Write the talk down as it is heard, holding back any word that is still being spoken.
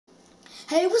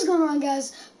Hey, what's going on,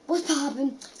 guys? What's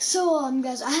poppin'? So,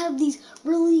 guys, I have these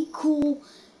really cool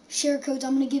share codes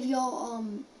I'm gonna give y'all.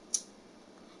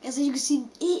 As you can see,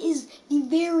 it is the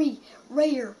very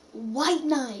rare White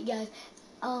Knight, guys.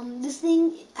 This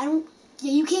thing,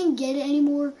 you can't get it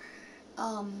anymore.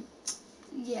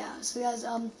 Yeah. So, guys,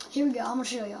 here we go. I'm gonna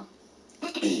show y'all.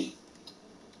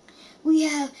 We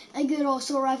have a good old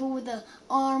sword rifle with the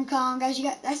arm com, guys.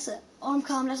 That's the arm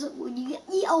com. That's what you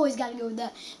always gotta go with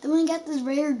that. Then we got this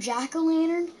rare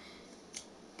jack-o'-lantern,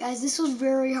 guys. This was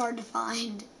very hard to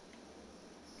find.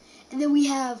 And then we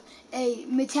have a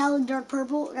metallic dark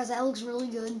purple, guys. That looks really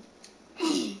good.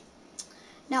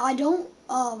 Now I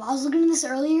was looking at this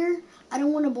earlier. I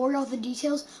don't want to bore you all with the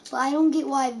details, but I don't get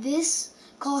why this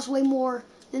costs way more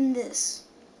than this.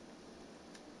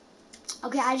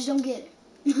 Okay, I just don't get it.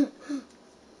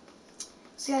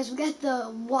 So guys, we got the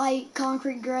white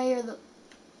concrete gray, or the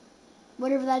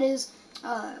whatever that is,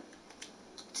 to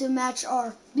match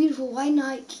our beautiful White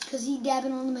Knight, because he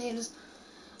dabbing on the tomatoes.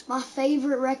 My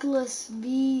favorite Reckless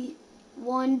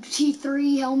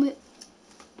V1T3 helmet,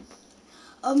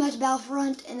 match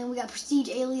Battlefront, and then we got Prestige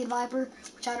Alien Viper,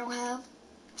 which I don't have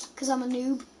because I'm a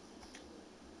noob.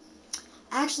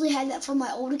 I actually had that from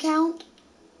my old account,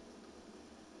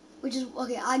 which is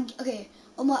okay.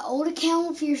 On my old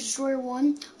account, Fierce Destroyer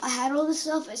 1, I had all this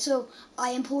stuff, so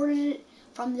I imported it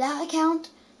from that account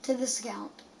to this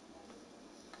account.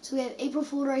 So we have April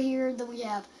Fool right here, then we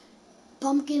have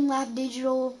Pumpkin Laugh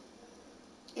Digital,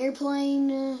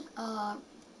 Airplane,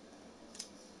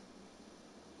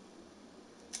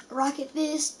 Rocket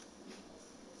Fist.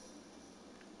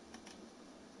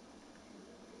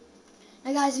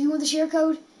 Now guys, if you want the share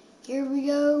code, here we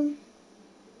go.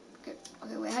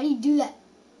 Okay, wait, how do you do that?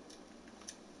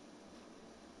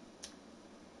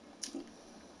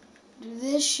 Do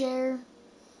this, share.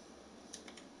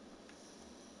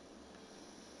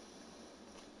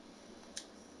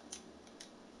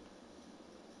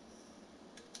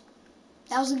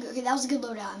 That was a good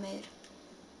loadout I made.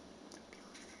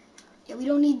 Yeah, we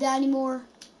don't need that anymore.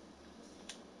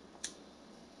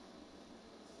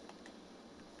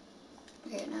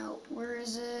 Okay, now where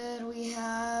is it? We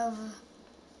have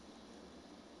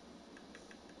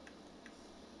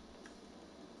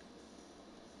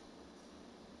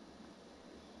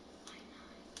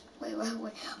wait.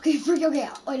 Okay,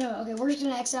 wait, no, okay, we're just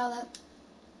gonna X out that.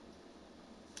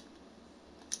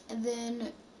 And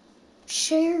then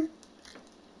share.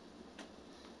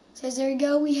 Says there you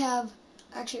go, we have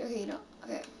okay.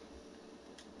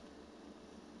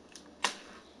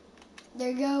 There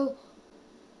you go.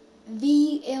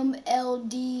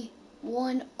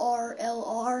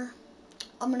 VMLD1RLR.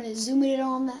 I'm gonna zoom it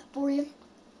on that for you.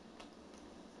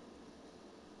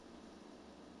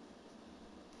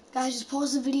 Guys, just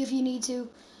pause the video if you need to.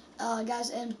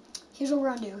 Guys, and here's what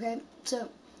we're gonna do, okay? So,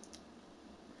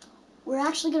 we're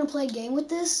actually gonna play a game with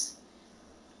this.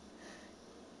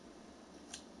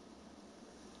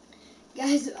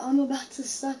 Guys, I'm about to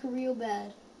suck real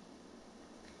bad.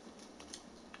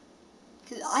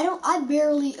 Cause I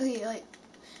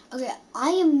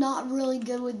am not really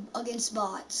good against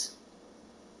bots.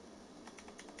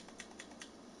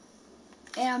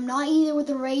 And I'm not either with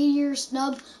the radiator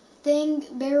snub thing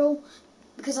barrel,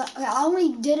 because I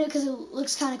only did it because it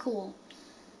looks kind of cool.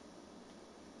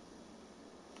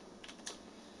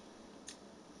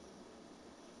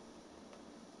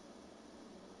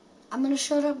 I'm gonna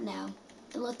shut up now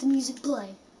and let the music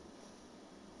play.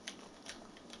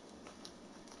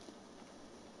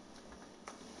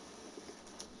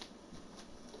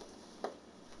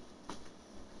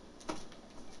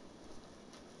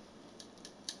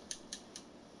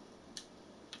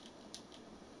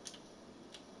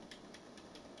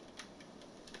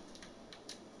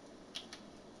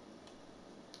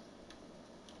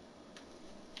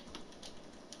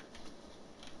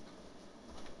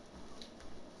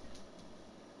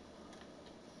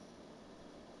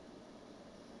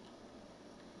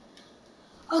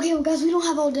 Okay, well guys, we don't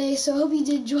have all day, so I hope you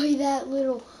did enjoy that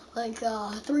little,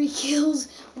 3 kills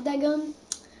with that gun.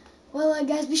 Well,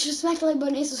 guys, be sure to smack the like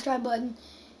button and subscribe button,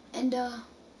 and,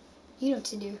 you know what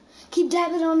to do. Keep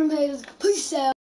dabbing on them haters. Peace out.